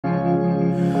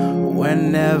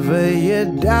Whenever you're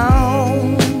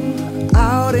down,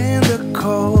 out in the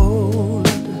cold,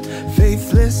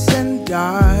 faithless and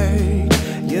dark,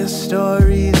 your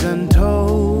story's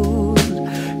untold.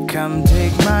 Come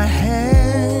take my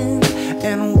hand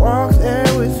and walk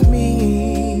there with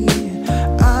me.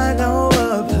 I know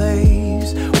a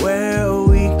place where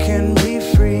we can be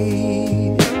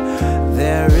free.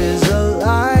 There is a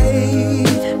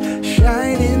light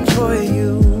shining for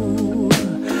you,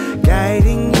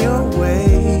 guiding your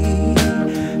way,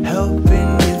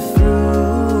 helping you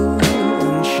through.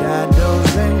 And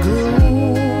shadows and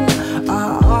gloom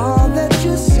are all that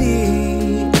you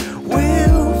see.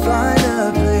 We'll find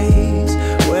a place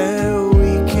where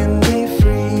we can be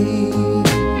free.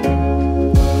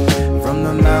 From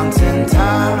the mountain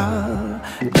top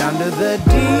down to the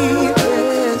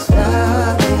deepest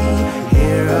valley,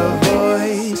 hear a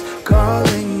voice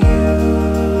calling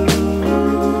you.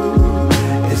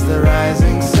 It's the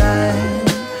rising sun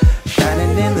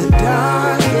shining in the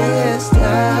darkest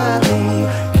alley.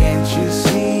 Can't you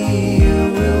see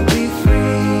you will be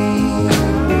free?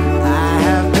 I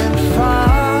have been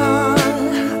far,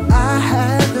 I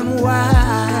have been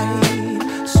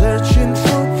wide, searching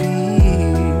for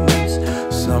peace,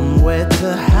 somewhere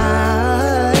to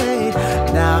hide.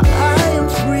 Now I am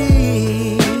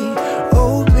free,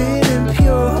 open and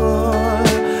pure,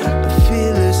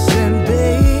 fearless and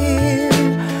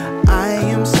babe, I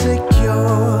am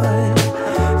secure.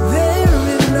 There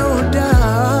is no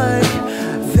dark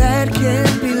that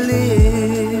can't be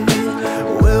lit.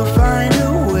 We'll find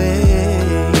a way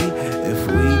if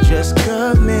we just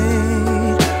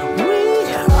commit.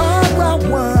 We are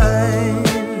one.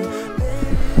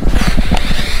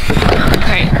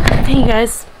 Alright, hey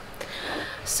guys.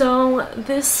 So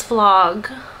this vlog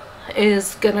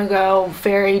is gonna go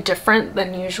very different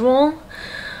than usual.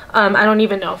 I don't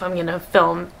even know if I'm gonna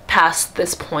film past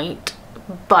this point,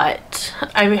 but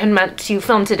I had meant to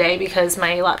film today because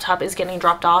my laptop is getting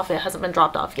dropped off. It hasn't been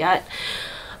dropped off yet.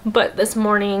 But this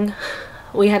morning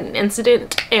we had an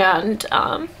incident, and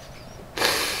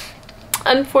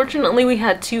unfortunately we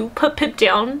had to put Pip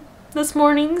down this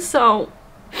morning, so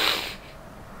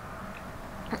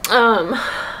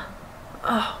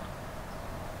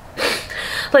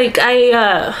like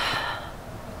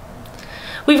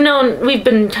we've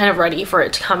been kind of ready for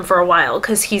it to come for a while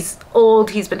because he's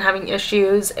old, he's been having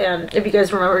issues, and if you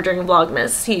guys remember during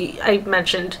Vlogmas, I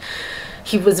mentioned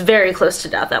he was very close to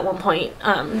death at one point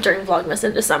during Vlogmas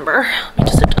in December. Let me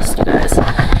just adjust you guys.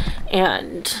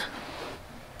 And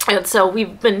so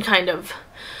we've been kind of,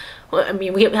 well, I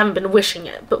mean, we haven't been wishing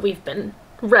it, but we've been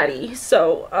ready.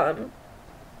 So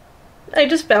I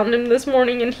just found him this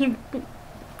morning, and he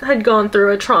had gone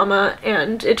through a trauma,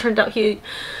 and it turned out he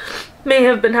may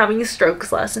have been having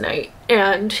strokes last night,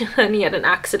 and then he had an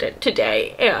accident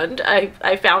today, and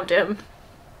I found him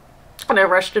and I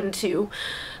rushed him to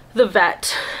the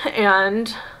vet,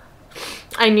 and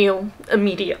I knew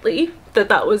immediately that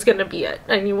that was gonna be it.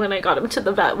 I knew when I got him to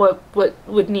the vet what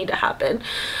would need to happen.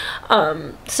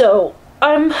 So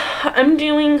I'm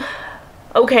doing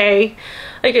okay.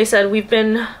 Like I said, we've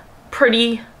been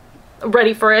pretty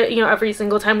ready for it. You know, every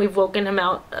single time we've woken him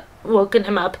up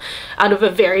out of a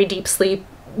very deep sleep,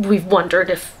 we've wondered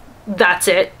if that's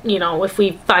it. You know, if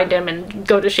we find him and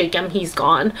go to shake him, he's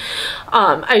gone.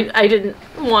 I didn't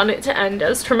want it to end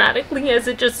as traumatically as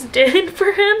it just did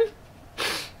for him,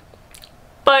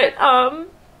 but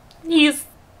he's,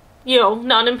 you know,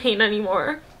 not in pain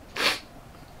anymore,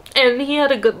 and he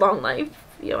had a good long life.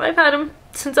 You know, I've had him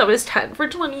since I was 10 for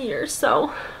 20 years,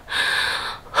 so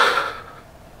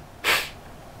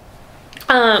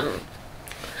oh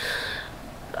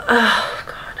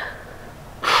god.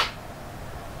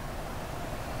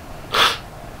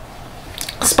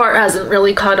 Spart hasn't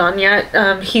really caught on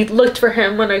yet. He looked for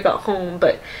him when I got home,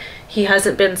 but he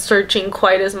hasn't been searching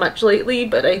quite as much lately,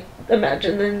 but I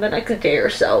imagine in the next day or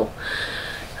so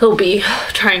he'll be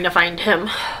trying to find him.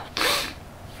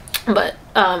 But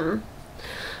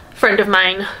friend of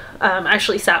mine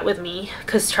actually sat with me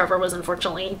because Trevor was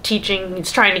unfortunately teaching.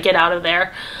 He's trying to get out of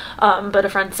there, but a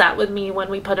friend sat with me when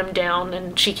we put him down,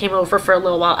 and she came over for a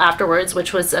little while afterwards,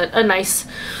 which was a nice,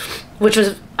 which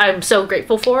was, I'm so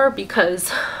grateful for,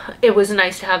 because it was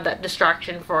nice to have that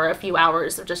distraction for a few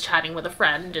hours of just chatting with a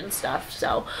friend and stuff.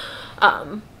 So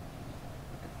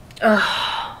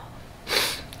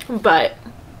but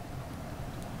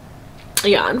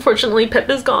yeah, unfortunately Pip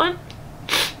is gone.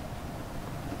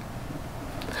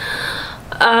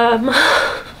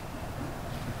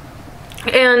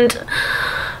 And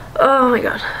oh my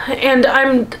god, and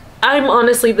I'm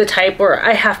honestly the type where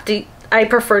I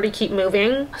prefer to keep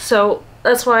moving. So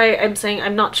that's why I'm saying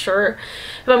I'm not sure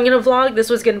if I'm gonna vlog. This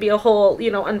was gonna be a whole,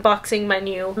 you know, unboxing my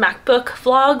new MacBook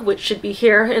vlog, which should be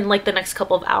here in like the next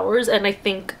couple of hours, and I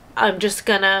think I'm just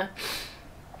gonna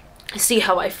see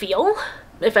how I feel,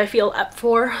 if I feel up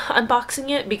for unboxing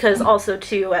it, because also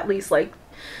too, at least like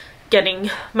getting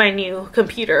my new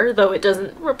computer, though it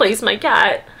doesn't replace my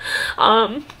cat,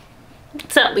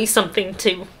 it's at least something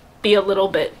to be a little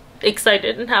bit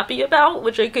excited and happy about,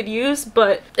 which I could use.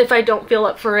 But if I don't feel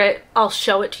up for it, I'll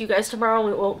show it to you guys tomorrow.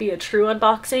 It won't be a true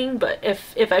unboxing, but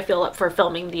if I feel up for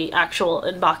filming the actual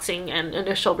unboxing and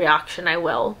initial reaction, I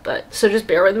will. But so just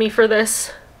bear with me for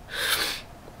this.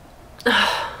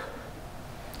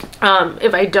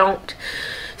 If I don't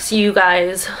see you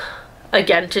guys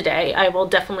again today, I will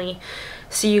definitely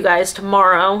see you guys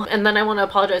tomorrow. And then I want to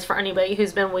apologize for anybody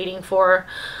who's been waiting for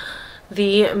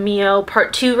the Mio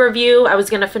part 2 review. I was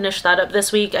gonna finish that up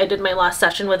this week. I did my last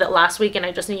session with it last week, and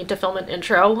I just need to film an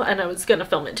intro, and I was gonna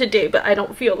film it today, but I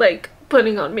don't feel like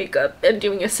putting on makeup and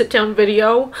doing a sit-down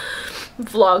video.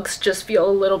 Vlogs just feel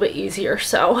a little bit easier,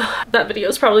 so that video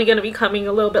is probably gonna be coming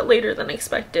a little bit later than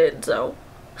expected. So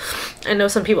I know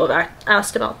some people have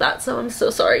asked about that, so I'm so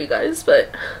sorry, you guys,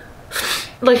 but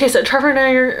like I said, Trevor and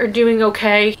I are doing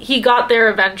okay. He got there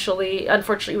eventually.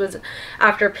 Unfortunately, it was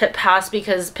after Pip passed,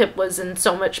 because Pip was in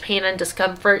so much pain and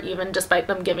discomfort, even despite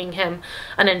them giving him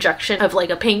an injection of like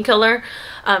a painkiller.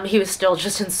 He was still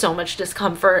just in so much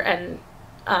discomfort and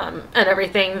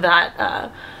everything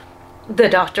that the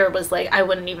doctor was like, I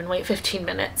wouldn't even wait 15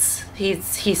 minutes.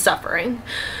 He's suffering.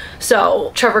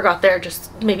 So Trevor got there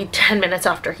just maybe 10 minutes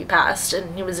after he passed,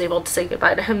 and he was able to say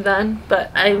goodbye to him then.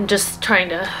 But I'm just trying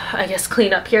to, I guess,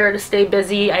 clean up here to stay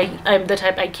busy. I'm the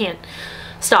type, I can't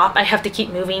stop. I have to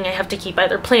keep moving. I have to keep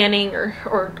either planning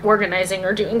or organizing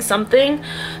or doing something.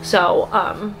 So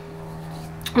I'm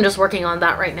just working on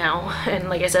that right now. And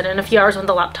like I said, in a few hours when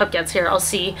the laptop gets here, I'll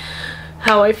see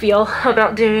how I feel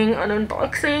about doing an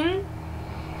unboxing.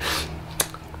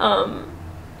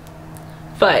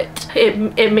 But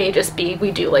it may just be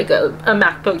we do like a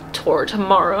MacBook tour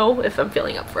tomorrow if I'm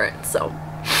feeling up for it. So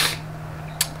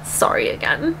sorry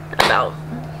again about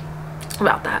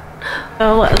that.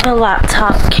 So the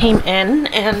laptop came in,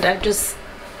 and I just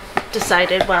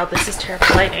decided, wow, this is terrible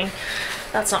lighting.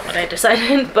 That's not what I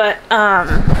decided, but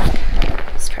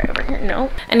let's try over here. No.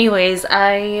 Anyways,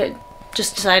 I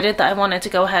just decided that I wanted to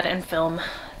go ahead and film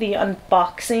the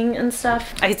unboxing and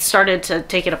stuff. I started to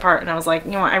take it apart, and I was like,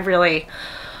 you know what, I really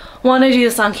want to do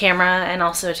this on camera, and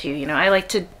also too, you know, I like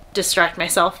to distract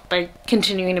myself by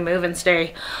continuing to move and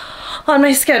stay on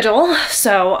my schedule.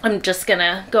 So I'm just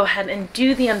gonna go ahead and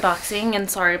do the unboxing, and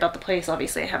sorry about the place.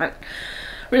 Obviously I haven't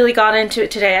really got into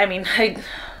it today. I mean,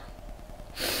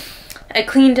 I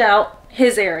cleaned out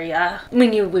his area. We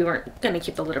knew we weren't gonna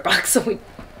keep the litter box, so we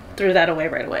threw that away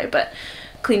right away, but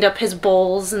cleaned up his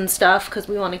bowls and stuff because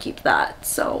we want to keep that.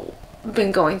 So I've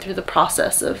been going through the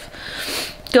process of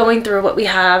going through what we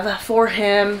have for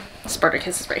him.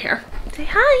 Spartacus is right here. Say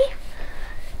hi.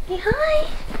 Say hi.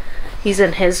 He's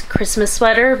in his Christmas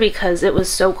sweater because it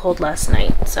was so cold last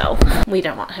night, so we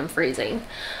don't want him freezing.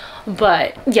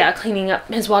 But yeah, cleaning up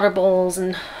his water bowls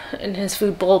and his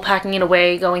food bowl, packing it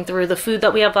away, going through the food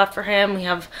that we have left for him. We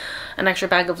have an extra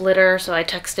bag of litter, so I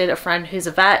texted a friend who's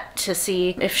a vet to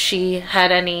see if she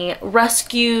had any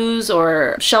rescues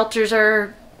or shelters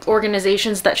or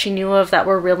organizations that she knew of that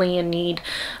were really in need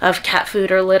of cat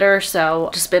food or litter.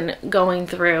 So just been going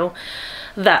through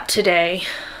that today.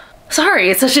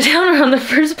 Sorry, it's such a downer on the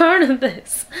first part of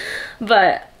this,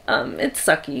 but it's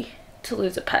sucky to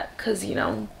lose a pet, because, you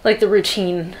know, like the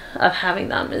routine of having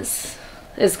them is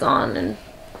gone. And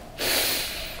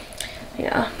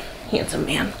yeah, handsome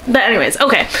man. But anyways,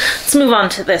 okay, let's move on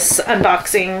to this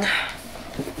unboxing.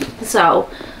 So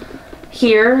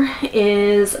here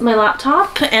is my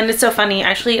laptop, and it's so funny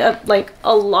actually, like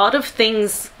a lot of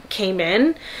things came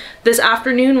in this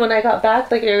afternoon when I got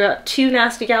back. Like I got 2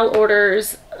 Nasty Gal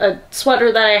orders, a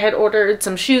sweater that I had ordered,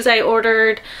 some shoes I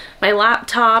ordered, my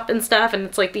laptop and stuff, and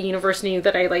it's like the universe knew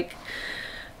that I like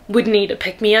would need a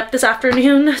pick-me-up this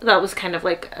afternoon. That was kind of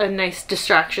like a nice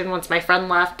distraction once my friend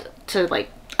left to like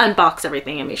unbox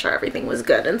everything and make sure everything was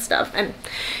good and stuff. And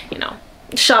you know,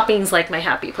 shopping's like my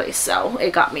happy place, so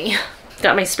it got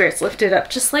my spirits lifted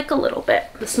up just like a little bit.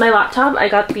 This is my laptop. I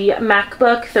got the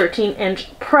MacBook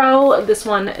 13-inch Pro. This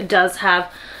one does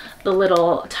have the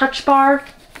little touch bar,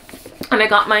 and I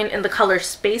got mine in the color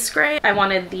Space Gray. I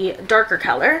wanted the darker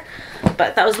color,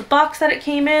 but that was the box that it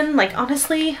came in. Like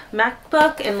honestly,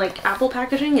 MacBook and like Apple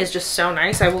packaging is just so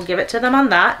nice. I will give it to them on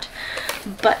that.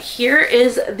 But here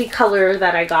is the color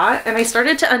that I got, and I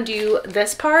started to undo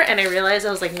this part and I realized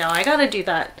I was like, no, I gotta do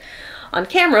that on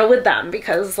camera with them,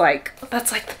 because like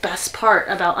that's like the best part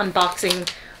about unboxing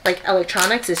like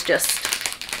electronics is just,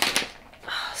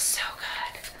 oh, so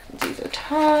good. Do the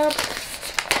top.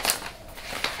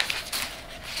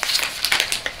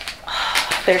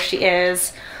 Oh, there she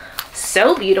is.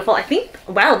 So beautiful. I think,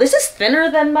 wow, this is thinner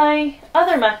than my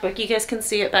other MacBook. You guys can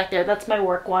see it back there. That's my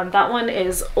work one. That one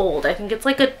is old. I think it's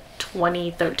like a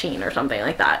 2013 or something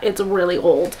like that. It's really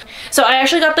old. So I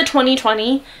actually got the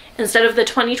 2020 instead of the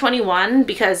 2021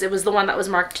 because it was the one that was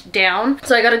marked down.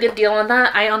 So I got a good deal on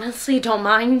that. I honestly don't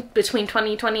mind between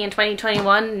 2020 and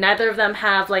 2021. Neither of them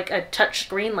have like a touch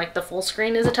screen, like the full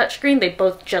screen is a touch screen. They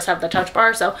both just have the touch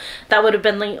bar. So that would have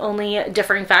been the only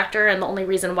differing factor and the only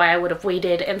reason why I would have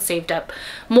waited and saved up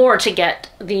more to get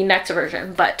the next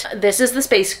version. But this is the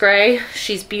space gray.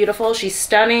 She's beautiful. She's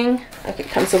stunning. Okay, it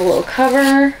comes with a little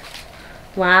cover.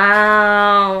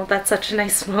 Wow, that's such a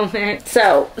nice moment.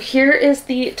 So here is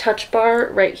the touch bar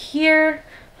right here.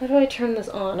 How do I turn this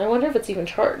on? I wonder if it's even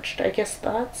charged. I guess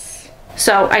that's...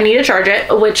 So I need to charge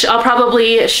it, which I'll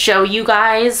probably show you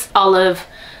guys all of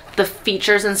the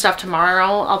features and stuff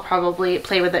tomorrow. I'll probably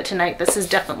play with it tonight. This is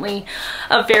definitely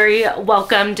a very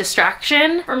welcome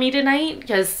distraction for me tonight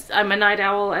because I'm a night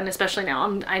owl, and especially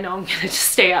now I know I'm gonna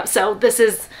just stay up. So this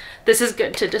is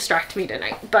good to distract me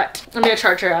tonight, but I'm gonna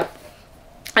charge her up.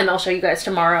 And I'll show you guys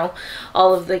tomorrow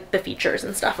all of the features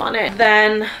and stuff on it.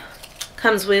 Then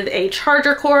comes with a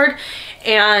charger cord,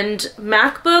 and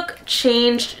MacBook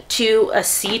changed to a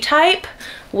C-type,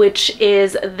 which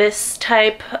is this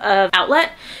type of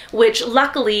outlet, which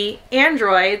luckily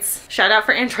Androids, shout out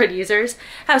for Android users,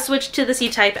 have switched to the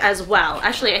C-type as well.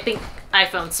 Actually, I think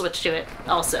iPhone switched to it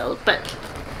also, but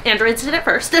Androids did it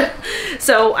first.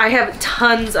 So I have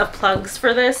tons of plugs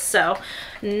for this, so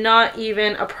not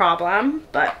even a problem.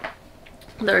 But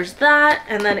there's that,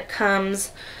 and then it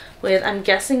comes with, I'm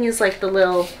guessing is like the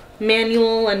little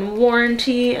manual and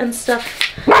warranty and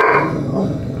stuff.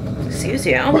 Excuse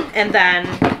you. And then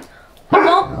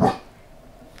a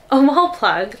wall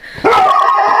plug.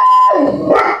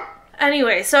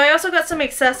 Anyway, so I also got some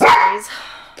accessories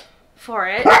for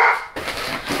it.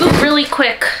 Ooh, really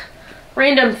quick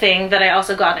random thing that I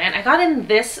also got in. I got in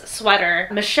this sweater.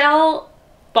 Michelle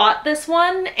bought this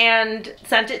one and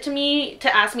sent it to me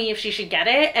to ask me if she should get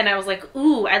it, and I was like,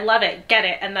 ooh, I love it, get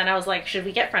it. And then I was like, should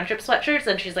we get friendship sweatshirts?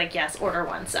 And she's like, yes, order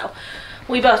one. So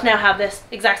we both now have this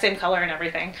exact same color and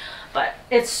everything, but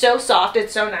it's so soft,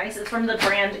 it's so nice. It's from the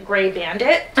brand Grey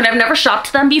Bandit, and I've never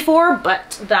shopped them before,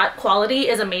 but that quality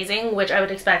is amazing, which I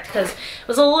would expect because it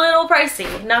was a little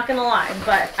pricey, not gonna lie,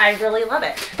 but I really love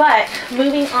it. But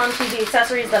moving on to the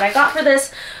accessories that I got for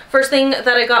this, first thing that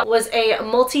I got was a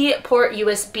multi-port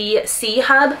USB-C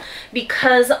hub,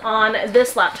 because on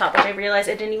this laptop, which I realized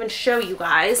I didn't even show you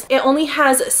guys, it only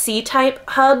has C-type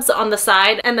hubs on the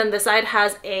side, and then the side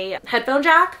has a headphone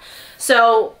jack.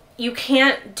 So you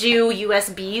can't do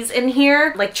USBs in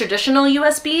here, like traditional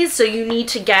USBs, so you need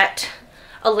to get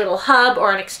a little hub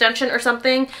or an extension or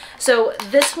something. So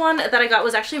this one that I got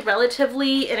was actually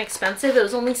relatively inexpensive. It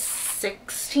was only $16,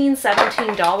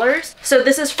 $17. So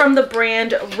this is from the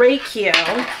brand Reikio,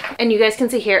 and you guys can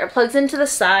see here, it plugs into the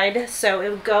side, so it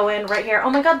would go in right here. Oh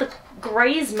my god, the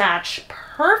grays match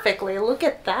perfectly. Look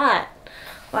at that.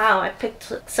 Wow, I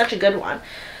picked such a good one.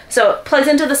 So it plugs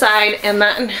into the side, and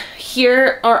then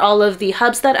here are all of the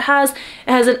hubs that it has. It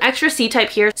has an extra C-type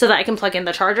here so that I can plug in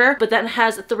the charger, but then it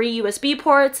has 3 USB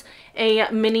ports,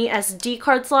 a mini SD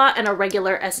card slot, and a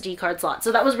regular SD card slot.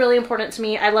 So that was really important to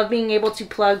me. I love being able to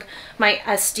plug my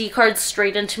SD card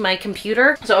straight into my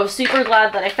computer. So I was super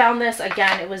glad that I found this.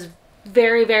 Again, it was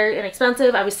very, very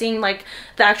inexpensive. I was seeing like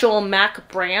the actual Mac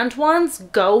brand ones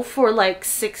go for like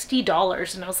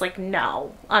 $60, and I was like,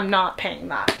 no, I'm not paying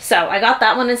that. So I got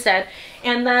that one instead.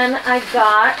 And then I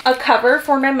got a cover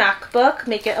for my MacBook,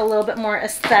 make it a little bit more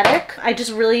aesthetic. I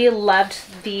just really loved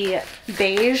the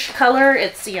beige color.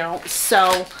 It's, you know,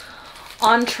 so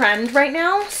on trend right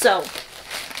now. So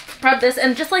grab this,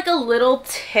 and just like a little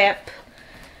tip,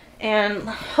 and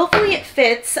hopefully it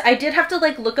fits. I did have to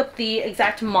like look up the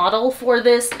exact model for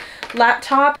this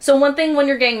laptop. So one thing when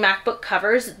you're getting MacBook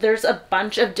covers, there's a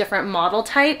bunch of different model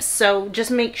types. So just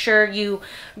make sure you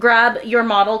grab your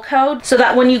model code so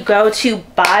that when you go to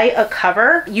buy a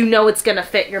cover, you know it's gonna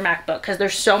fit your MacBook, because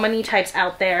there's so many types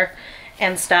out there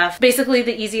and stuff. Basically,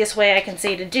 the easiest way I can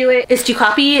say to do it is to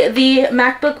copy the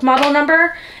MacBook model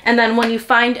number, and then when you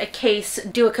find a case,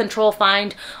 do a control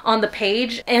find on the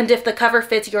page, and if the cover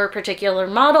fits your particular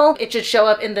model, it should show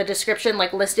up in the description,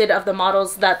 like listed of the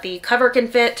models that the cover can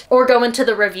fit, or go into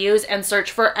the reviews and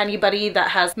search for anybody that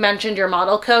has mentioned your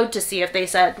model code to see if they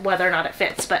said whether or not it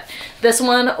fits. But this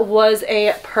one was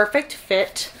a perfect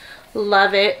fit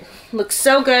Love it. Looks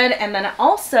so good. And then it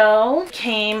also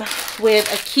came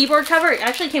with a keyboard cover. It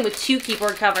actually came with 2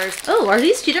 keyboard covers. Oh, are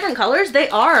these 2 different colors? They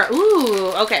are.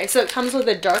 Ooh, okay. So it comes with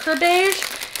a darker beige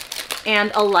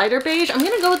and a lighter beige. I'm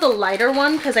gonna go with the lighter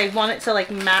one because I want it to like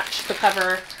match the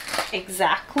cover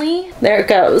exactly. There it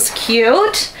goes.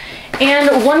 Cute.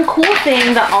 And one cool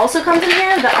thing that also comes in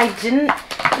here that I didn't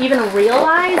even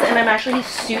realize, and I'm actually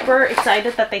super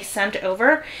excited that they sent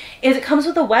over, is it comes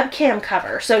with a webcam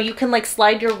cover. So you can like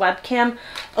slide your webcam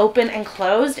open and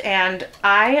closed, and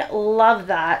I love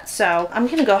that. So I'm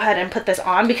gonna go ahead and put this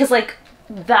on because like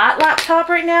that laptop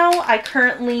right now, I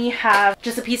currently have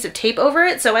just a piece of tape over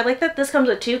it. So I like that this comes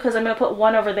with 2 because I'm gonna put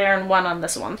 1 over there and 1 on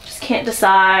this one. Just can't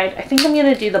decide. I think I'm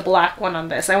gonna do the black one on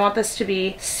this. I want this to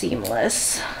be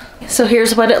seamless. So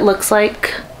here's what it looks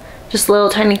like. Just a little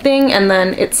tiny thing, and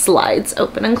then it slides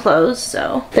open and close.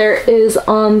 So there is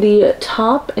on the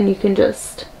top, and you can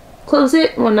just close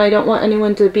it when I don't want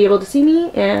anyone to be able to see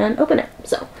me, and open it.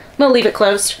 So I'm gonna leave it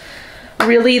closed.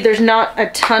 Really, there's not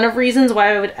a ton of reasons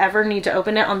why I would ever need to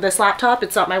open it on this laptop.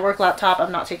 It's not my work laptop.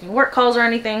 I'm not taking work calls or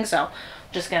anything, so I'm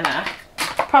just gonna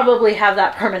probably have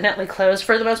that permanently closed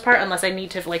for the most part, unless I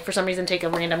need to, like, for some reason take a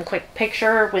random quick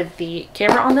picture with the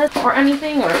camera on this or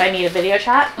anything, or if I need a video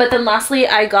chat. But then lastly,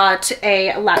 I got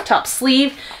a laptop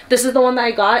sleeve. This is the one that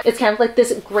I got. It's kind of like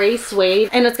this gray suede,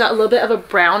 and it's got a little bit of a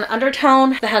brown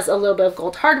undertone that has a little bit of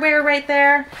gold hardware right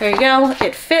there. There you go.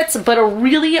 It fits. But a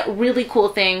really, really cool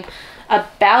thing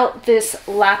about this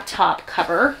laptop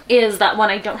cover is that when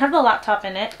I don't have the laptop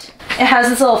in it, it has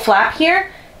this little flap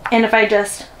here. And if I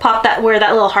just pop that where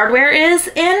that little hardware is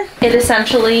in, it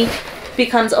essentially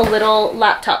becomes a little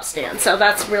laptop stand. So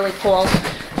that's really cool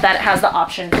that it has the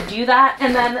option to do that.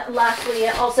 And then lastly,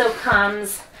 it also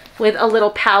comes with a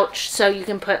little pouch so you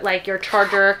can put like your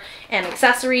charger and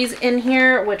accessories in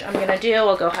here, which I'm gonna do.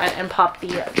 I'll go ahead and pop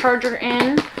the charger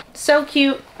in. So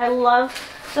cute. I love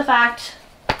the fact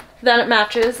that it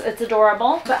matches. It's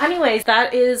adorable. But anyways,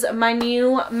 that is my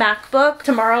new MacBook.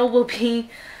 Tomorrow will be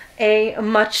a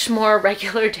much more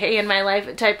regular day in my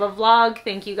life type of vlog.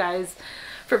 Thank you guys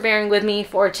for bearing with me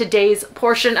for today's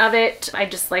portion of it. I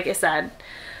just, like I said,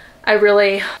 I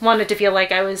really wanted to feel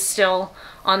like I was still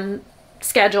on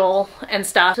schedule and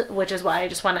stuff, which is why I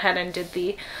just went ahead and did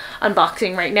the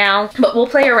unboxing right now. But we'll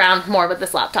play around more with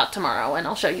this laptop tomorrow, and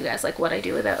I'll show you guys like what I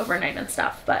do with it overnight and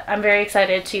stuff. But I'm very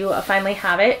excited to finally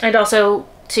have it. And also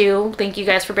to thank you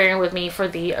guys for bearing with me for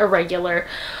the irregular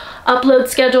upload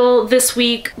schedule this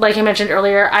week. Like I mentioned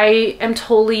earlier, I am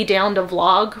totally down to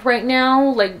vlog right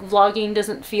now. Like, vlogging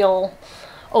doesn't feel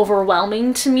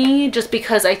overwhelming to me, just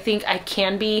because I think I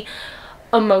can be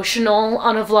emotional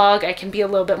on a vlog. I can be a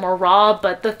little bit more raw,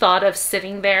 but the thought of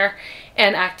sitting there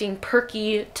and acting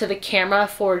perky to the camera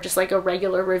for just like a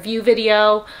regular review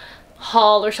video,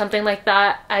 haul or something like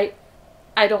that,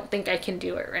 I don't think I can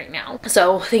do it right now.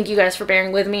 So thank you guys for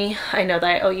bearing with me. I know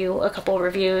that I owe you a couple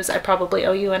reviews. I probably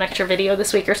owe you an extra video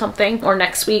this week or something, or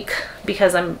next week,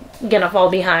 because I'm gonna fall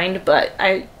behind, but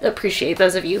I appreciate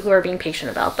those of you who are being patient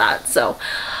about that. So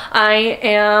I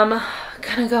am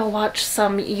gonna go watch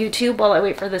some YouTube while I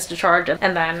wait for this to charge,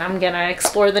 and then I'm gonna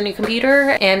explore the new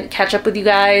computer and catch up with you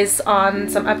guys on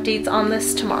some updates on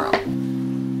this tomorrow.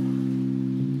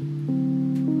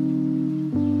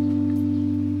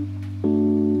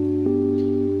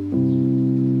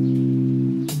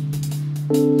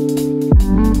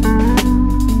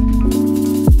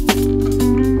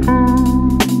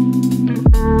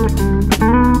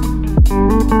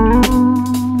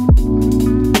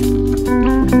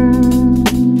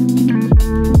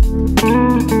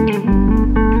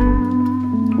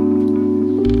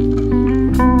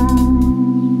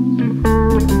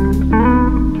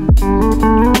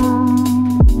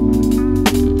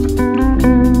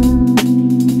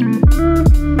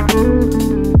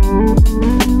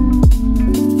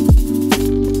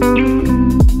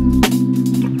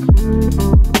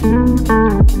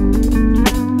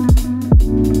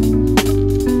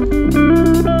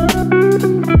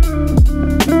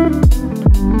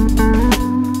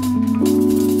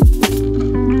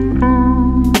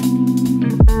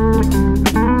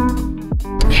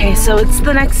 So it's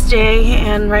the next day,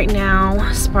 and right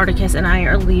now Spartacus and I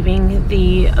are leaving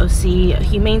the OC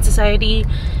Humane Society.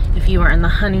 If you are in the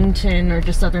Huntington or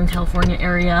just Southern California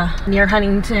area near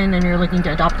Huntington and you're looking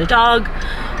to adopt a dog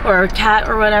or a cat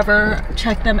or whatever,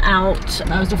 check them out.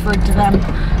 I was referred to them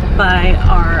by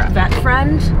our vet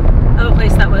friend of a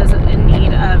place that was in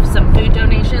need of some food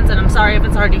donations, and I'm sorry if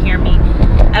it's hard to hear me.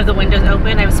 I have the windows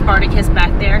open. I have Spartacus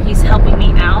back there. He's helping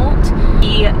me out.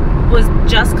 He was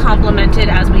just complimented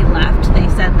as we left. They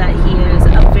said that he is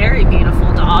a very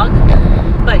beautiful dog.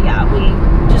 But yeah, we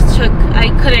just I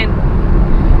couldn't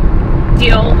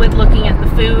deal with looking at the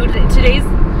food. Today's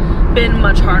been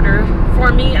much harder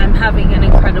for me. I'm having an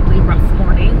incredibly rough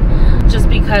morning just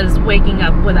because waking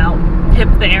up without Pip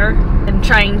there and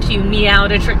trying to meow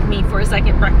to trick me for a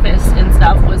second breakfast and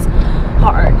stuff was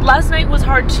hard. Last night was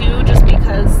hard too, just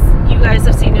because you guys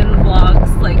have seen in the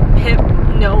vlogs, like Pip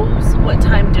knows what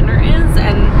time dinner is,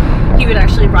 and he would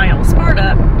actually rile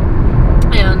Sparta,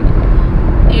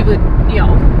 and he would, you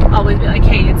know, always be like,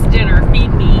 hey, it's dinner,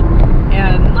 feed me.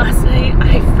 And last night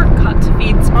I forgot to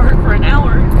feed Sparta for an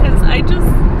hour because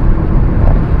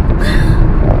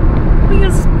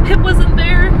because Pip wasn't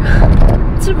there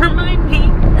to remind me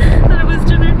that it was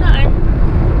dinner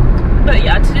time. But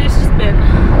yeah, today's just been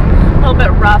a little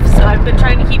bit rough, so I've been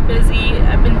trying to keep busy.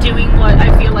 I've been doing what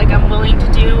I feel like I'm willing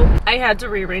to do. I had to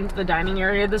rearrange the dining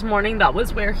area this morning. That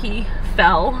was where he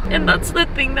fell, and that's the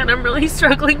thing that I'm really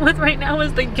struggling with right now,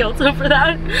 is the guilt over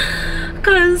that,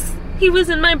 because he was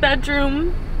in my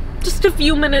bedroom just a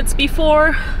few minutes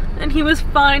before and he was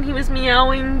fine. He was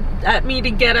meowing at me to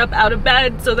get up out of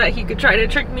bed so that he could try to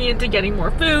trick me into getting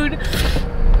more food.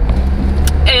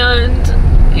 And,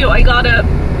 you know, I got up,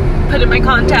 put in my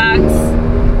contacts,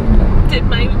 did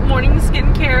my morning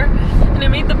skincare, and I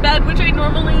made the bed, which I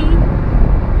normally,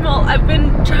 well, I've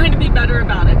been trying to be better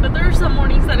about it, but there are some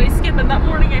mornings that I skip, and that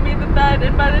morning I made the bed,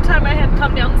 and by the time I had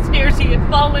come down the stairs, he had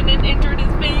fallen and injured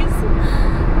his face.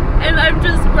 And I'm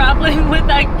just grappling with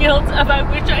that guilt of I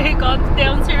wish I had gone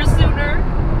downstairs sooner,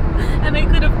 and I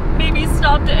could have maybe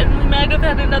stopped it and we might have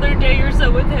had another day or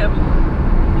so with him.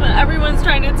 But everyone's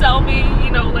trying to tell me,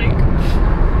 you know, like,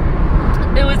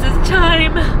 it was his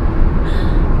time.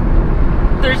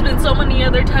 There's been so many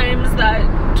other times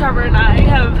that Trevor and I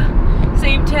have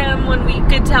saved him when we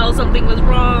could tell something was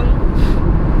wrong,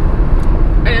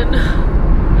 and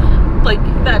like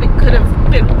that it could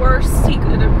have been worse. He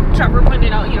could have, Trevor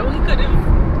pointed out, you know, he could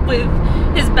have, with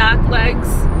his back legs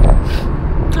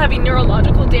having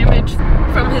neurological damage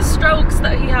from his strokes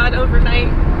that he had overnight,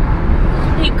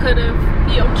 he could have,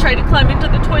 you know, tried to climb into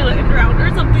the toilet and drowned or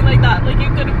something like that. Like, it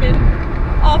could have been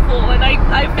awful, and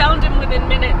I found him within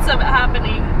minutes of it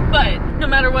happening. But no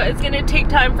matter what, it's gonna take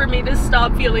time for me to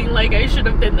stop feeling like I should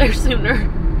have been there sooner.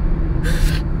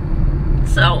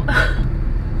 So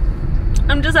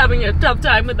I'm just having a tough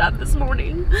time with that this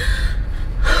morning.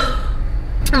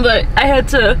 But I had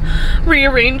to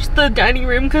rearrange the dining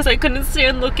room because I couldn't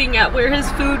stand looking at where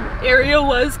his food area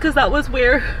was, because that was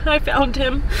where I found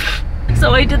him.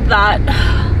 So I did that,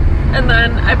 and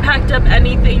then I packed up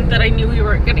anything that I knew we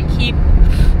weren't gonna keep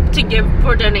to give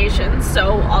for donations.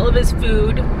 So all of his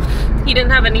food, he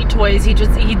didn't have any toys, he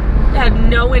had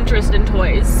no interest in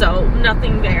toys, so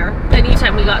nothing there.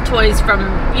 Anytime we got toys from,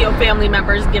 you know, family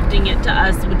members gifting it to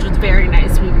us, which was very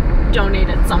nice, we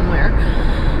donated somewhere,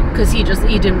 because he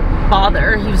didn't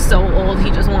bother. He was so old,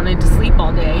 he just wanted to sleep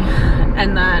all day.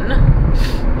 And then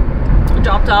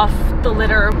dropped off the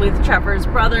litter with Trevor's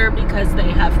brother because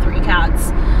they have 3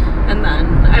 cats. And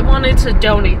then I wanted to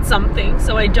donate something,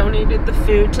 so I donated the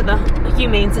food to the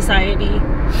Humane Society,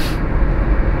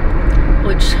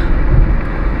 which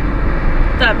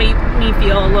that made me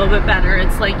feel a little bit better.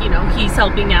 It's like, you know, he's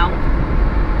helping out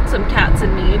some cats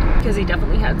in need, because he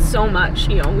definitely had so much.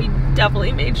 You know, we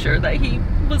definitely made sure that he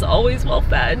was always well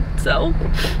fed, so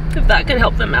if that could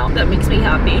help them out, that makes me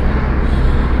happy.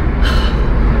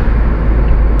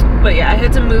 But yeah, I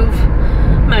had to move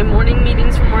my morning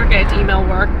meetings from work. I had to email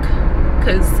work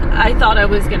because I thought I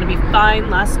was gonna be fine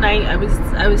last night. I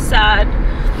was sad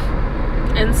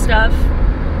and stuff,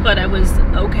 but I was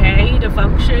okay to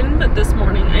function. But this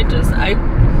morning I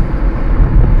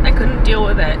couldn't deal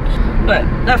with it. But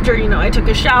after, you know, I took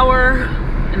a shower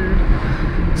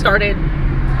and started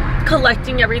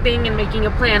collecting everything and making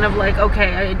a plan of like,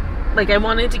 okay, I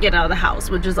wanted to get out of the house,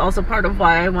 which is also part of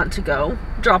why I want to go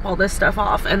drop all this stuff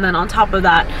off. And then on top of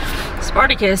that,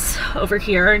 Spartacus over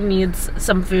here needs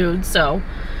some food, so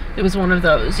it was one of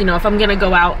those, you know, if I'm gonna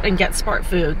go out and get Spart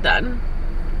food, then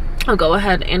I'll go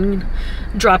ahead and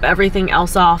drop everything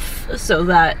else off so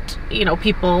that, you know,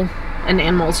 people and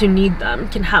animals who need them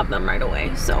can have them right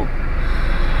away. So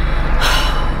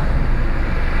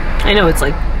I know it's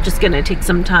like just gonna take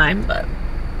some time, but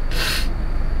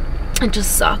it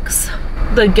just sucks.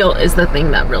 The guilt is the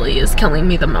thing that really is killing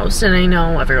me the most, and I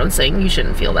know everyone's saying you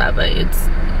shouldn't feel that, but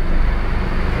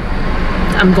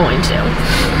I'm going to.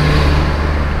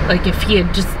 Like, if he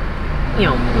had just, you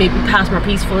know, maybe passed more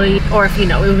peacefully, or if, you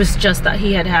know, it was just that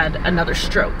he had had another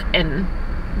stroke and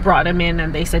brought him in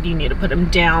and they said you need to put him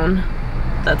down,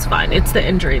 that's fine. It's the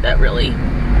injury that really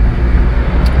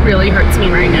really hurts me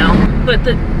right now. But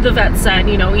the vet said,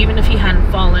 you know, even if he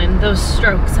hadn't fallen, those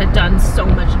strokes had done so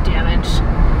much damage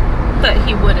that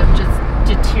he would have just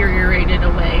deteriorated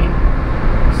away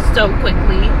so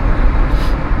quickly.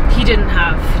 He didn't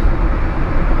have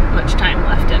much time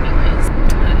left anyways.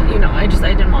 You know, I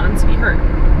didn't want him to be hurt.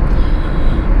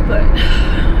 But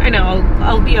I know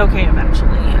I'll be okay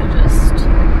eventually.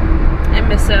 I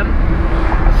miss him.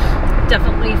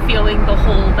 Definitely feeling the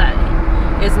hole that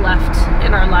is left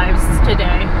in our lives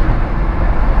today.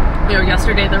 You know,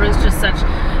 yesterday there was just such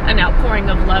an outpouring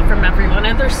of love from everyone,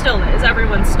 and there still is.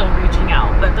 Everyone's still reaching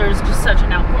out, but there's just such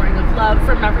an outpouring of love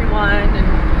from everyone,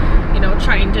 and, you know,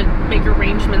 trying to make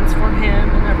arrangements for him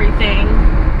and everything,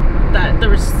 that there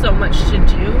was so much to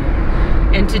do.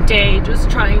 And today, just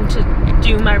trying to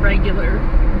do my regular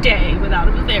day without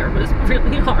him there was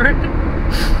really hard.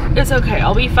 It's okay,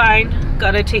 I'll be fine.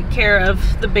 Gotta take care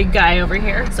of the big guy over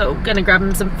here. So gonna grab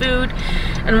him some food.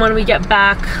 And when we get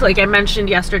back, like I mentioned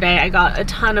yesterday, I got a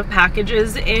ton of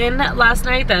packages in last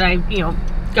night that I, you know,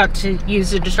 got to use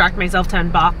to distract myself to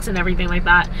unbox and everything like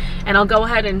that. And I'll go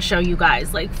ahead and show you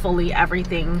guys like fully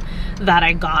everything that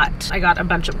I got. I got a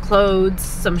bunch of clothes,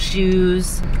 some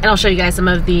shoes, and I'll show you guys some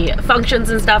of the functions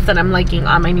and stuff that I'm liking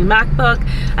on my new MacBook.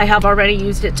 I have already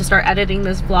used it to start editing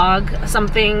this vlog.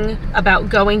 Something about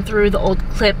going through the old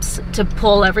clips to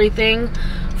pull everything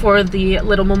for the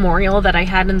little memorial that I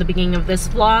had in the beginning of this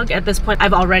vlog. At this point,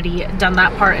 I've already done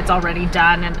that part. It's already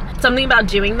done, and something about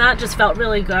doing that just felt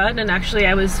really good. And actually,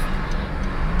 I was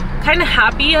kind of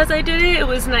happy as I did it. It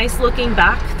was nice looking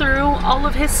back through all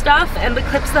of his stuff and the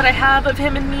clips that I have of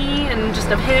him and me, and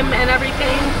just of him and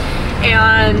everything,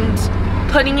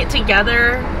 and putting it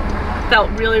together felt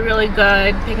really, really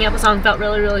good. Picking up the song felt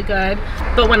really, really good.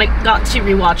 But when I got to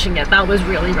rewatching it, that was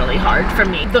really, really hard for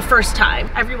me the first time.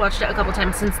 I've rewatched it a couple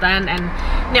times since then, and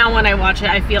now when I watch it,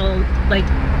 I feel like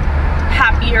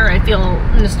happier. I feel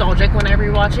nostalgic when I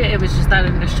rewatch it. It was just that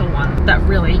initial one that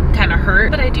really kind of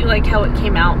hurt. But I do like how it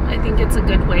came out. I think it's a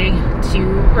good way to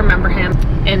remember him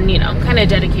and, you know, kind of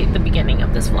dedicate the beginning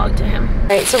of this vlog to him. All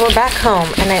right, so we're back home,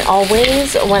 and I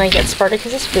always, when I get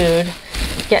Spartacus's food,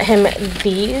 get him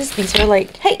these. These are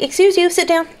like, hey, excuse you, sit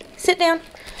down, sit down.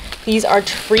 These are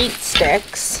treat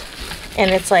sticks,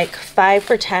 and it's like 5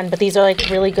 for $10, but these are like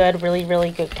really good, really,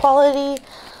 really good quality.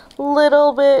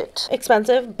 Little bit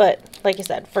expensive, but like I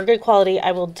said, for good quality,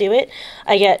 I will do it.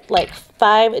 I get like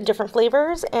 5 different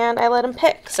flavors, and I let him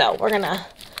pick. So we're gonna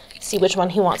see which one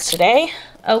he wants today.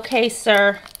 Okay,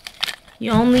 sir,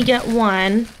 you only get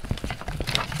one,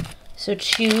 so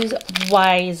choose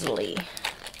wisely.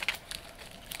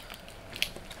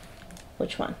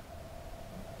 Which one?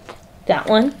 That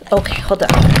one? Okay, hold on.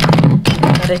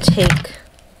 Gotta take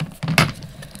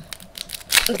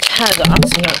the tag off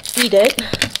so you don't eat it.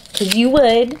 Because you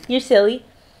would. You're silly.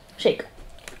 Shake.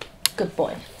 Good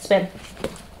boy. Spin.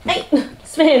 Hey!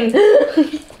 Spin!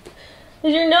 Is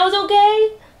your nose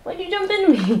okay? Why'd you jump into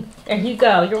me? There you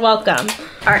go. You're welcome.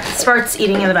 Alright, Spart's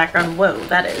eating in the background. Whoa,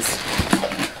 that is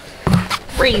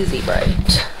crazy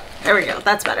bright. There we go.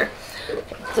 That's better.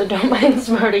 So don't mind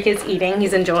Spartacus eating.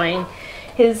 He's enjoying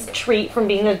his treat from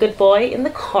being a good boy in the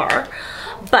car.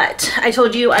 But I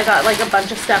told you I got like a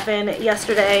bunch of stuff in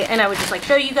yesterday, and I would just like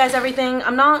show you guys everything.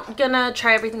 I'm not gonna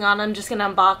try everything on. I'm just gonna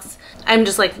unbox. I'm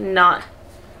just like not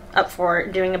up for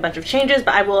doing a bunch of changes,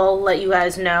 but I will let you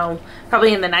guys know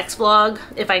probably in the next vlog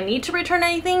if I need to return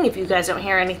anything. If you guys don't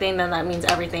hear anything, then that means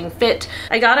everything fit.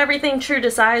 I got everything true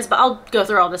to size, but I'll go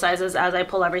through all the sizes as I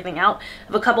pull everything out. I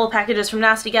have a couple of packages from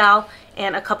Nasty Gal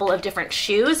and a couple of different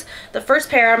shoes. The first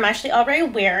pair I'm actually already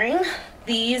wearing.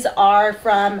 These are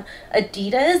from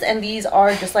Adidas, and these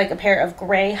are just like a pair of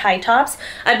gray high tops.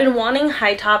 I've been wanting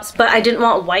high tops, but I didn't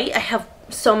want white. I have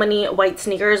so many white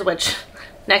sneakers, which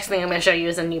next thing I'm going to show you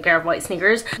is a new pair of white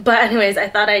sneakers. But anyways, I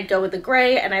thought I'd go with the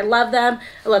gray, and I love them.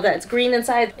 I love that it's green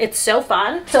inside. It's so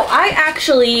fun. So I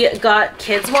actually got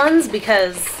kids ones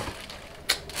because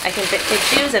I can fit kids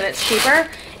shoes and it's cheaper.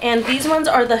 And these ones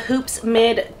are the Hoops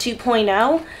Mid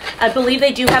 2.0. I believe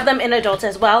they do have them in adults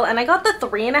as well. And I got the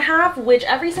 3.5, which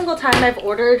every single time I've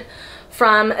ordered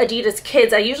from Adidas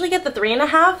Kids, I usually get the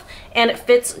 3.5, and it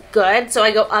fits good. So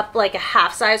I go up like a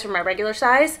half size from my regular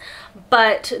size.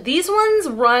 But these ones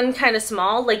run kind of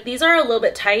small. Like, these are a little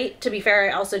bit tight. To be fair,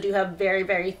 I also do have very,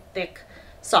 very thick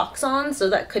socks on,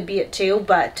 so that could be it too.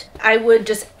 But I would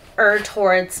just err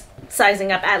towards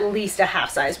sizing up at least a half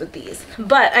size with these.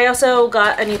 But I also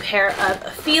got a new pair of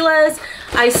Fila's.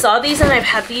 I saw these and I've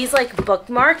had these like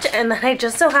bookmarked, and then I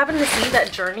just so happened to see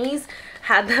that Journeys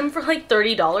had them for like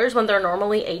 $30 when they're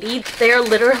normally $80. They are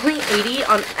literally $80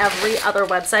 on every other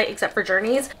website except for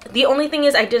Journeys. The only thing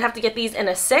is I did have to get these in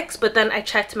a 6, but then I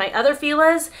checked my other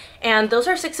Fila's and those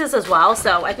are 6s as well,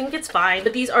 so I think it's fine.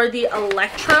 But these are the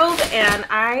Electrode and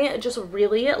I just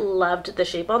really loved the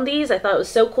shape on these. I thought it was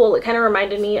so cool. It kind of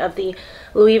reminded me of the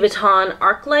Louis Vuitton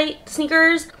Arclight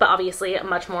sneakers, but obviously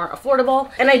much more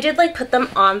affordable. And I did like put them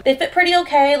on. They fit pretty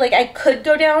okay. Like I could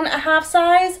go down a half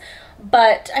size,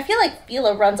 but I feel like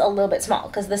Fila runs a little bit small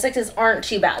because the 6s aren't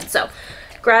too bad. So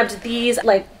grabbed these.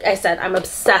 Like I said, I'm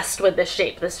obsessed with this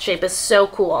shape. This shape is so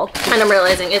cool. And I'm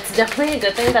realizing it's definitely a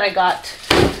good thing that I got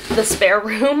the spare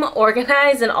room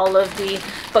organized and all of the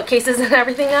bookcases and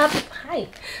everything up. Hi.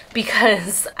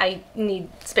 Because I need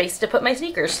space to put my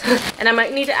sneakers. And I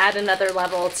might need to add another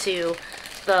level to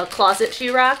the closet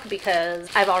shoe rack because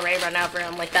I've already run out of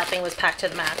room. Like that thing was packed to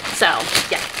the max. So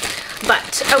yeah.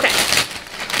 But okay.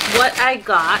 What I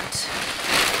got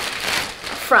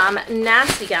from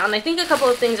Nasty Gal, and I think a couple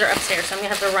of things are upstairs, so I'm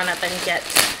gonna have to run up and get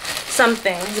some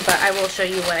things, but I will show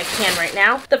you what I can right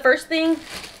now. The first thing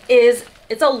is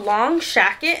it's a long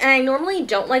shacket, and I normally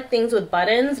don't like things with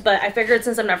buttons, but I figured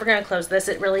since I'm never going to close this,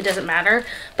 it really doesn't matter.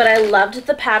 But I loved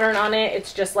the pattern on it.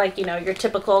 It's just like, you know, your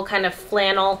typical kind of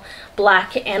flannel,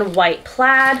 black and white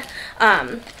plaid.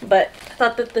 But I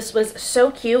thought that this was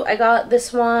so cute. I got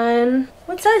this one.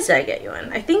 What size did I get you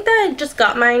in? I think that I just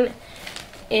got mine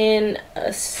in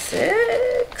a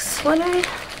 6. Oh,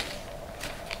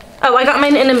 I got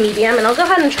mine in a medium, and I'll go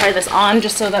ahead and try this on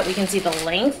just so that we can see the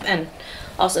length. And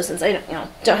also, since I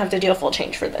don't have to do a full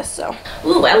change for this, so.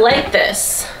 Ooh, I like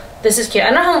this. This is cute. I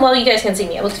don't know how well you guys can see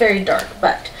me. It looks very dark,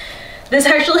 but this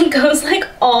actually goes like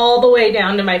all the way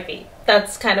down to my feet.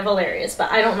 That's kind of hilarious,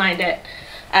 but I don't mind it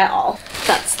at all.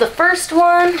 That's the first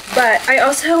one. But I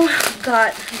also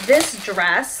got this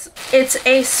dress. It's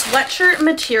a sweatshirt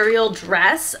material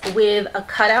dress with a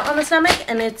cutout on the stomach,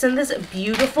 and it's in this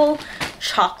beautiful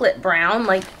chocolate brown.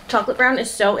 Like, chocolate brown is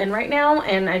so in right now,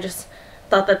 and I just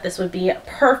thought that this would be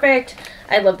perfect.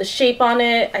 I love the shape on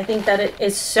it. I think that it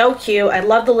is so cute. I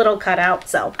love the little cutout.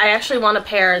 So I actually want to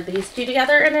pair these two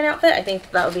together in an outfit. I think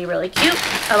that would be really cute.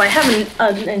 Oh, I have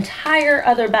an entire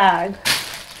other bag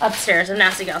upstairs of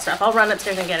Nasty Gal stuff. I'll run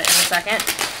upstairs and get it in a second.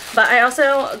 But I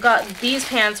also got these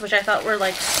pants, which I thought were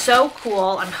like so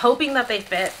cool. I'm hoping that they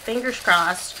fit. Fingers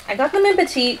crossed. I got them in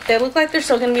petite. They look like they're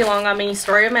still gonna be long on me.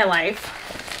 Story of my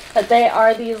life. But they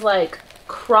are these like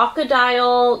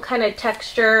crocodile kind of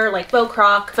texture, like faux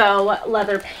croc, faux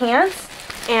leather pants,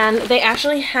 and they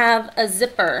actually have a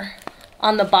zipper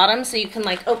on the bottom so you can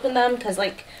like open them, because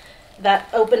like that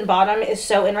open bottom is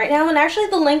so in right now. And actually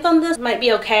the length on this might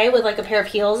be okay with like a pair of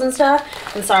heels and stuff.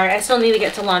 I'm sorry, I still need to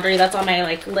get to laundry. That's on my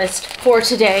like list for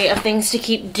today of things to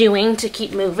keep doing to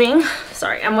keep moving.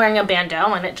 Sorry, I'm wearing a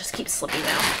bandeau and it just keeps slipping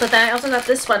out. But then I also got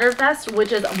this sweater vest,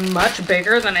 which is much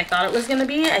bigger than I thought it was gonna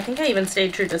be. I think I even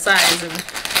stayed true to size, and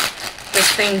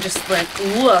this thing just like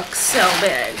looks so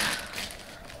big.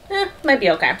 Might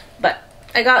be okay. But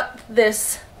I got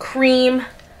this cream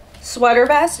sweater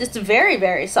vest. It's very,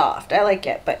 very soft. I like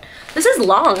it, but this is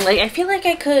long. Like, I feel like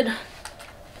I could,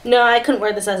 no, I couldn't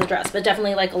wear this as a dress, but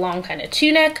definitely like a long kind of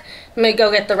tunic. I'm gonna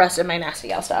go get the rest of my Nasty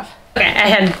Gal stuff. Okay, I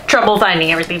had trouble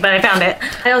finding everything, but I found it.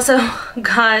 I also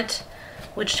got,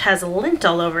 which has lint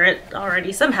all over it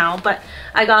already somehow, but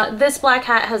I got this black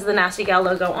hat, has the Nasty Gal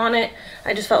logo on it.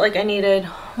 I just felt like I needed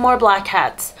more black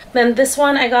hats. Then this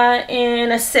one I got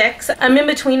in a 6. I'm in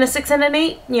between a 6 and an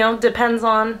 8, you know, depends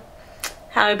on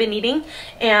how I've been eating.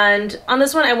 And on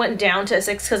this one I went down to a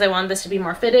 6 because I wanted this to be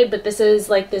more fitted, but this is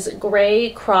like this gray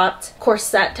cropped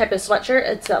corset type of sweatshirt.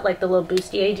 It's got like the little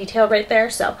bustier detail right there,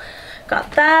 so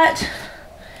got that.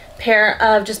 Pair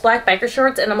of just black biker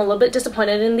shorts, and I'm a little bit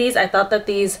disappointed in these. I thought that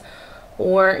these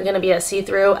weren't gonna be as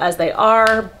see-through as they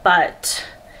are, but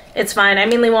it's fine. I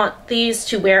mainly want these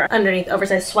to wear underneath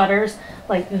oversized sweaters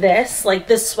like this. Like,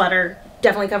 this sweater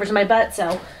definitely covers my butt,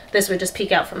 so this would just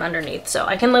peek out from underneath, so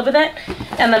I can live with it.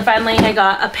 And then finally I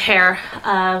got a pair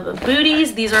of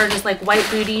booties. These are just like white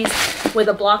booties with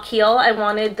a block heel. I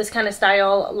wanted this kind of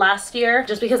style last year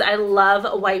just because I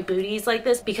love white booties like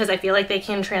this, because I feel like they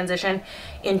can transition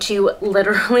into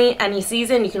literally any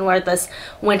season. You can wear this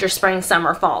winter, spring,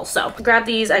 summer, fall. So grab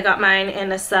these. I got mine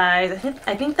in a size,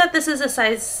 I think that this is a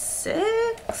size 6.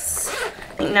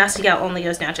 I think Nasty Gal only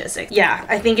goes down to a 6. Yeah,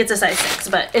 I think it's a size 6,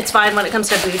 but it's fine when it comes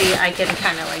to booty. I can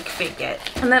kind of like fake it.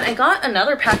 And then I got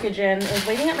another package in. I was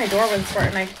waiting at my door when for it,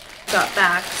 and I got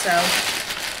back, so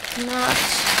I'm not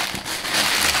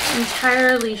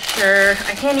entirely sure.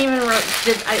 I can't even remember.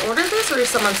 Did I order this, or is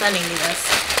someone sending me this?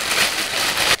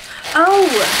 Oh,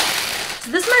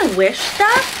 is this my Wish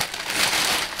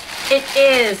stuff? It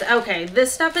is. Okay,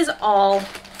 this stuff is all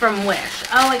from Wish.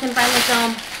 Oh, I can finally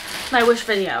film my Wish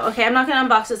video. Okay, I'm not gonna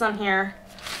unbox this on here.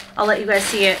 I'll let you guys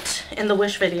see it in the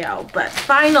Wish video, but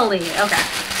finally, okay.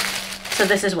 So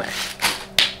this is Wish.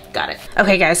 Got it.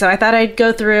 Okay guys, so I thought I'd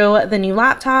go through the new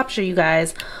laptop, show you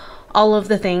guys all of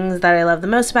the things that I love the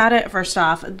most about it. First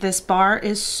off, this bar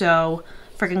is so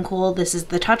freaking cool. This is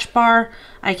the touch bar.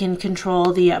 I can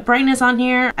control the brightness on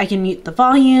here. I can mute the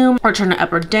volume or turn it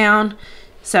up or down.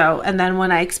 So, and then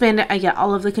when I expand it, I get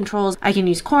all of the controls. I can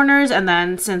use corners, and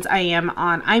then since I am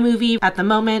on iMovie at the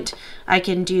moment, I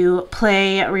can do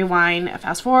play, rewind,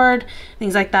 fast forward,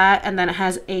 things like that. And then it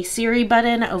has a Siri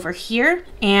button over here.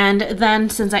 And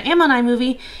then since I am on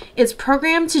iMovie, it's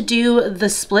programmed to do the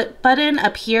split button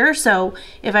up here. So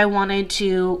if I wanted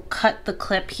to cut the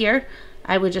clip here,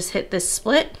 I would just hit this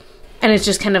split. And it's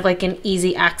just kind of like an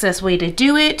easy access way to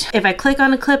do it. If I click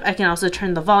on a clip, I can also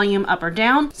turn the volume up or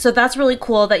down. So that's really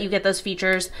cool that you get those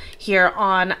features here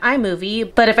on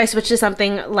iMovie. But if I switch to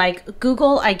something like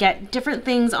Google, I get different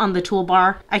things on the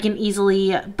toolbar. I can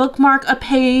easily bookmark a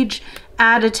page,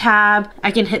 add a tab. I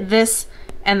can hit this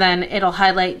and then it'll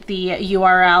highlight the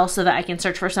URL so that I can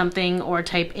search for something or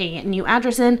type a new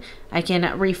address in. I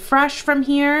can refresh from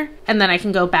here and then I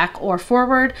can go back or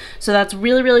forward. So that's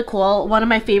really, really cool. One of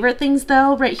my favorite things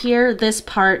though, right here, this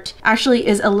part actually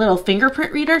is a little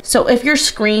fingerprint reader. So if your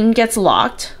screen gets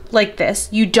locked like this,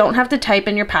 you don't have to type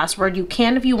in your password. You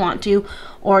can if you want to,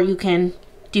 or you can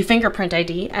do fingerprint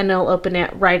ID and it'll open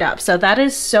it right up. So that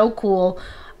is so cool.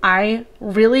 I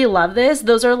really love this.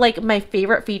 Those are like my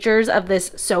favorite features of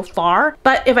this so far.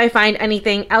 But if I find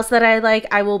anything else that I like,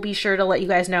 I will be sure to let you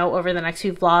guys know over the next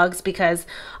few vlogs, because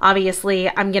obviously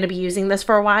I'm going to be using this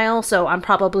for a while. So I'm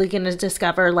probably going to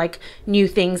discover like new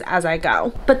things as I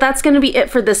go. But that's going to be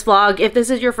it for this vlog. If this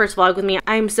is your first vlog with me,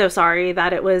 I'm so sorry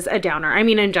that it was a downer. I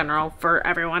mean, in general, for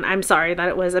everyone, I'm sorry that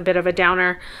it was a bit of a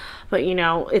downer. But you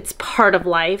know, it's part of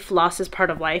life. Loss is part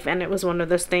of life, and it was one of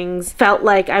those things felt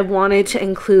like I wanted to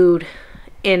include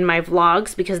in my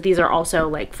vlogs, because these are also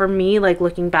like for me, like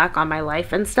looking back on my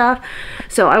life and stuff.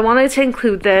 So I wanted to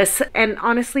include this, and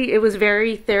honestly it was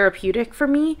very therapeutic for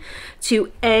me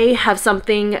to A, have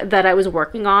something that I was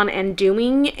working on and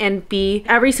doing, and B,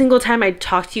 every single time I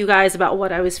talked to you guys about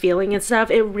what I was feeling and stuff,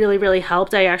 it really, really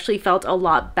helped. I actually felt a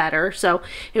lot better. So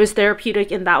it was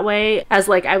therapeutic in that way, as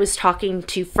like I was talking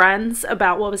to friends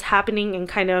about what was happening and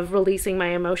kind of releasing my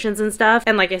emotions and stuff.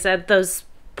 And like I said, those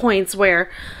points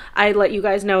where I let you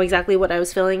guys know exactly what I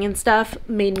was feeling and stuff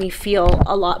made me feel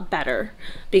a lot better,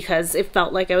 because it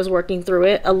felt like I was working through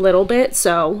it a little bit.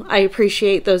 So I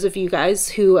appreciate those of you guys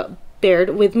who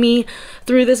bared with me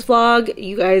through this vlog.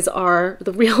 You guys are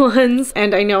the real ones.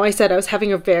 And I know I said I was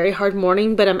having a very hard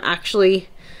morning, but I'm actually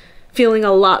feeling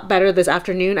a lot better this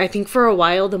afternoon. I think for a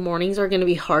while the mornings are going to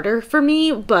be harder for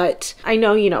me, but I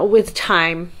know, you know, with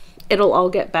time it'll all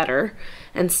get better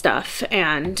and stuff.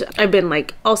 And I've been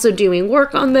like also doing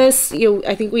work on this. You know,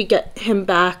 I think we get him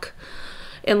back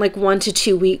in like 1 to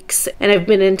 2 weeks, and I've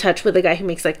been in touch with a guy who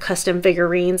makes like custom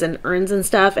figurines and urns and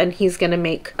stuff, and he's gonna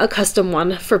make a custom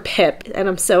one for Pip, and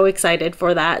I'm so excited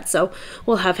for that. So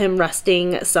we'll have him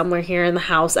resting somewhere here in the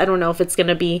house. I don't know if it's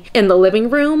gonna be in the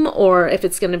living room or if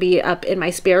it's gonna be up in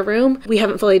my spare room. We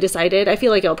haven't fully decided. I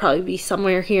feel like it'll probably be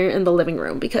somewhere here in the living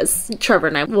room, because Trevor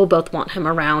and I will both want him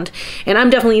around, and I'm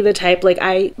definitely the type, like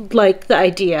I like the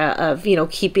idea of, you know,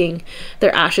 keeping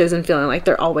their ashes and feeling like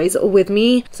they're always with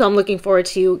me. So I'm looking forward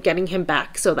to getting him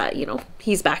back so that, you know,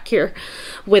 he's back here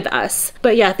with us.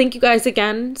 But yeah, thank you guys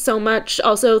again so much.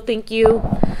 Also, thank you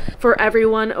for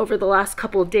everyone over the last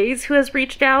couple of days who has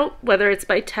reached out, whether it's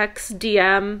by text,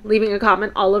 DM, leaving a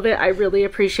comment, all of it. I really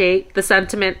appreciate the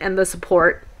sentiment and the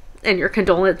support and your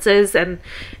condolences, and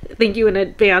thank you in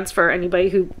advance for anybody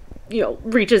who, you know,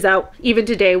 reaches out even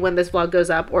today when this vlog goes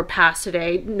up, or past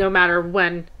today, no matter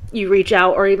when you reach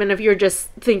out, or even if you're just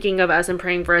thinking of us and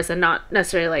praying for us and not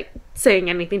necessarily like saying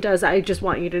anything to us. I just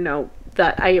want you to know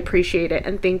that I appreciate it,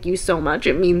 and thank you so much.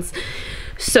 It means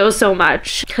so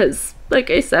much, because like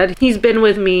I said, he's been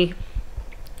with me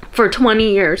for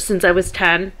 20 years, since I was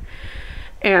 10,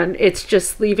 and it's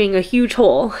just leaving a huge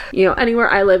hole. You know,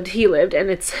 anywhere I lived, he lived, and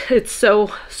it's so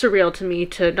surreal to me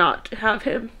to not have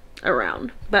him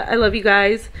around. But I love you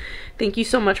guys. Thank you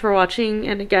so much for watching,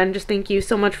 and again, just thank you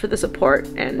so much for the support,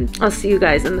 and I'll see you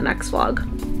guys in the next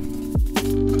vlog.